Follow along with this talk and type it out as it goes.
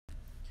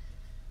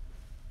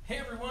Hey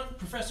everyone,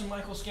 Professor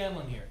Michael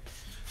Scanlan here.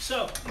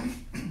 So,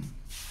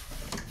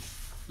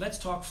 let's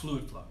talk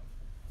fluid flow.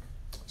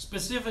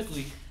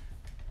 Specifically,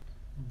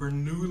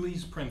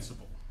 Bernoulli's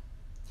principle.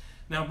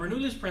 Now,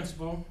 Bernoulli's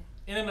principle,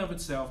 in and of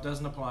itself,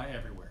 doesn't apply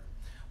everywhere,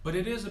 but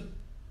it is a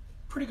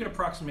pretty good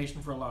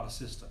approximation for a lot of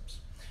systems.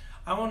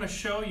 I want to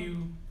show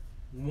you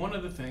one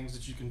of the things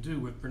that you can do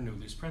with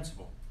Bernoulli's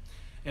principle,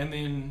 and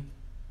then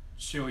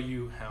show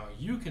you how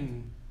you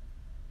can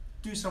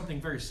do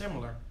something very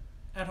similar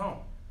at home.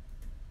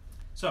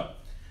 So,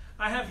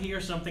 I have here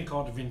something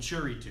called a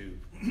Venturi tube,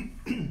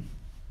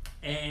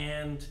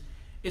 and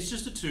it's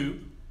just a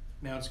tube.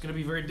 Now, it's going to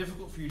be very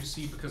difficult for you to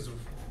see because of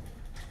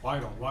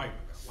white on white.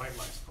 I've got white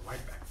lights for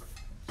white background.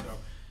 So,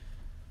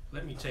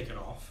 let me take it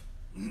off.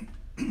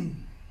 There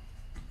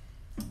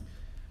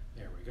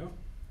we go.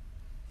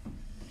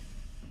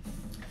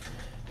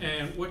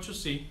 And what you'll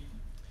see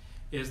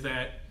is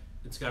that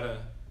it's got a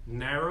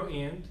narrow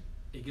end.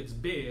 It gets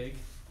big.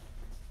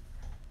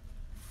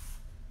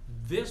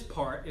 This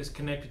part is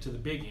connected to the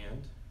big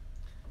end,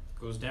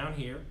 goes down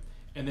here,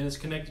 and then it's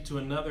connected to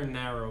another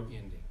narrow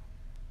ending.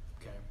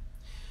 Okay.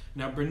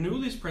 Now,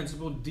 Bernoulli's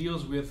principle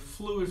deals with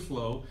fluid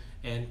flow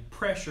and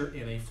pressure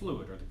in a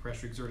fluid, or the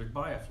pressure exerted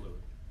by a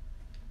fluid.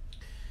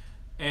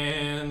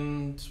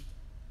 And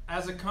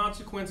as a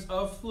consequence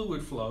of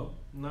fluid flow,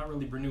 not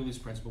really Bernoulli's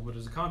principle, but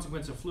as a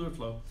consequence of fluid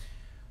flow,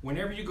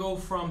 whenever you go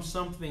from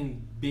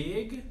something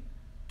big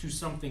to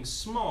something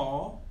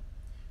small,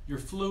 your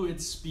fluid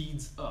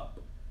speeds up.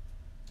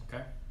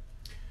 Okay?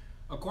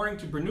 According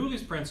to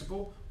Bernoulli's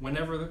principle,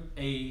 whenever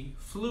a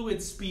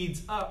fluid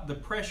speeds up, the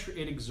pressure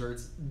it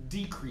exerts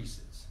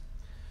decreases.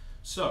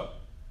 So,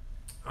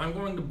 I'm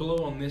going to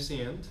blow on this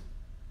end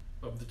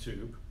of the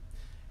tube,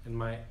 and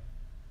my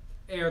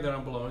air that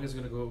I'm blowing is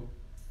going to go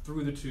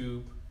through the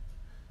tube.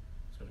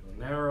 It's going to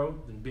go narrow,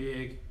 then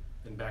big,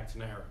 then back to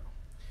narrow.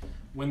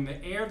 When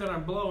the air that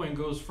I'm blowing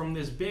goes from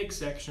this big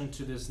section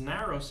to this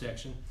narrow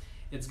section,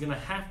 it's going to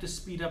have to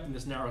speed up in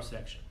this narrow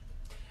section.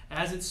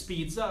 As it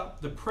speeds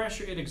up, the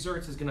pressure it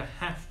exerts is going to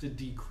have to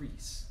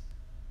decrease.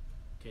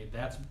 Okay,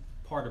 that's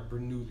part of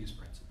Bernoulli's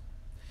principle.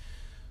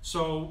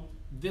 So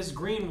this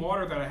green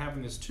water that I have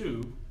in this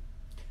tube,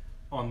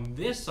 on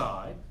this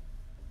side,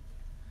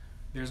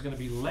 there's going to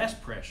be less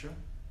pressure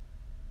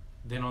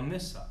than on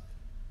this side.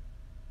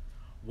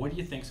 What do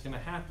you think is going to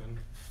happen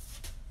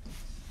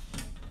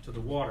to the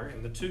water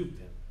in the tube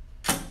then?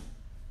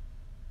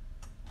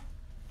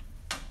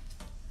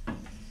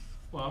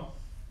 Well,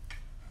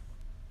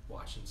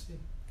 watch and see.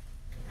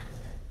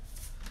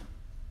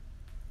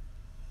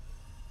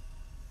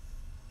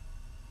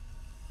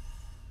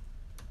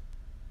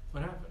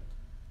 What happened?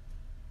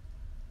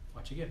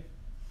 Watch again.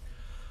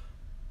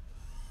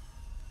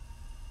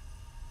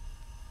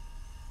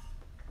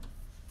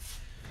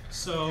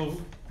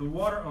 So the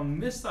water on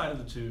this side of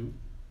the tube,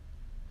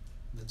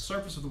 the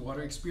surface of the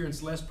water,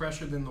 experienced less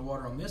pressure than the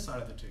water on this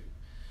side of the tube.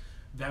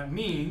 That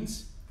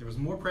means there was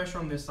more pressure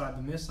on this side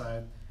than this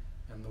side,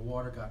 and the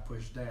water got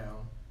pushed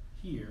down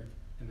here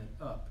and then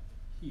up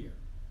here.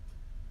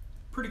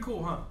 Pretty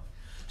cool, huh?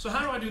 So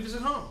how do I do this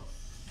at home?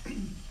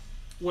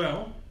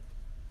 Well,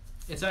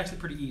 it's actually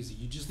pretty easy.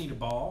 You just need a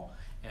ball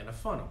and a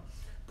funnel.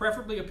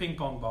 Preferably a ping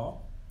pong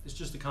ball. It's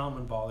just a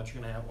common ball that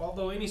you're going to have,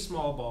 although any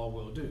small ball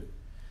will do,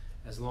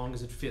 as long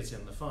as it fits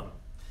in the funnel.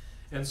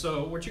 And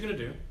so what you're going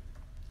to do,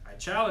 I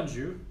challenge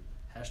you,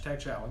 hashtag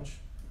challenge,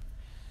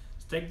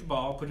 is take the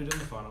ball, put it in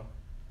the funnel,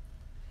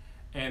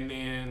 and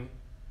then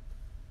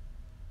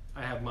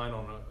I have mine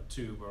on a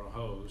tube or a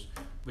hose,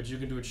 but you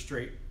can do it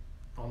straight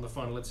on the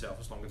funnel itself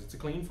as long as it's a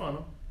clean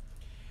funnel.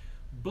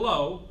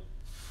 Blow,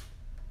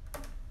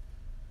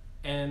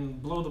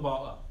 and blow the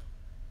ball up.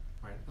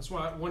 Right? That's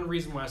one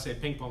reason why I say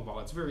ping pong ball.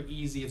 It's very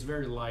easy, it's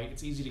very light,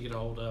 it's easy to get a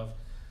hold of.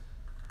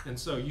 And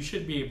so you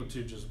should be able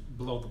to just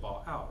blow the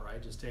ball out,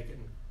 right? Just take it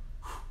and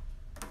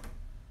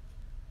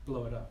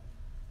blow it up.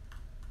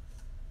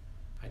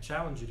 I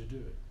challenge you to do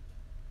it.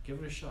 Give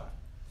it a shot.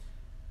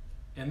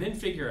 And then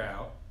figure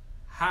out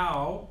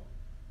how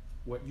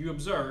what you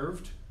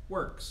observed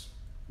works.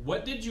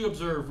 What did you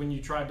observe when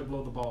you tried to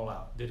blow the ball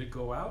out? Did it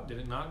go out? Did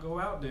it not go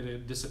out? Did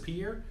it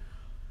disappear?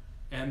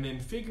 And then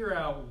figure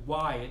out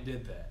why it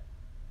did that.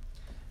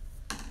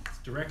 It's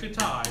directly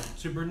tied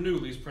to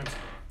Bernoulli's principle.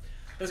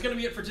 That's going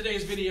to be it for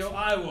today's video.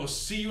 I will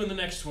see you in the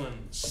next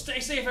one. Stay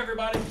safe,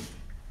 everybody.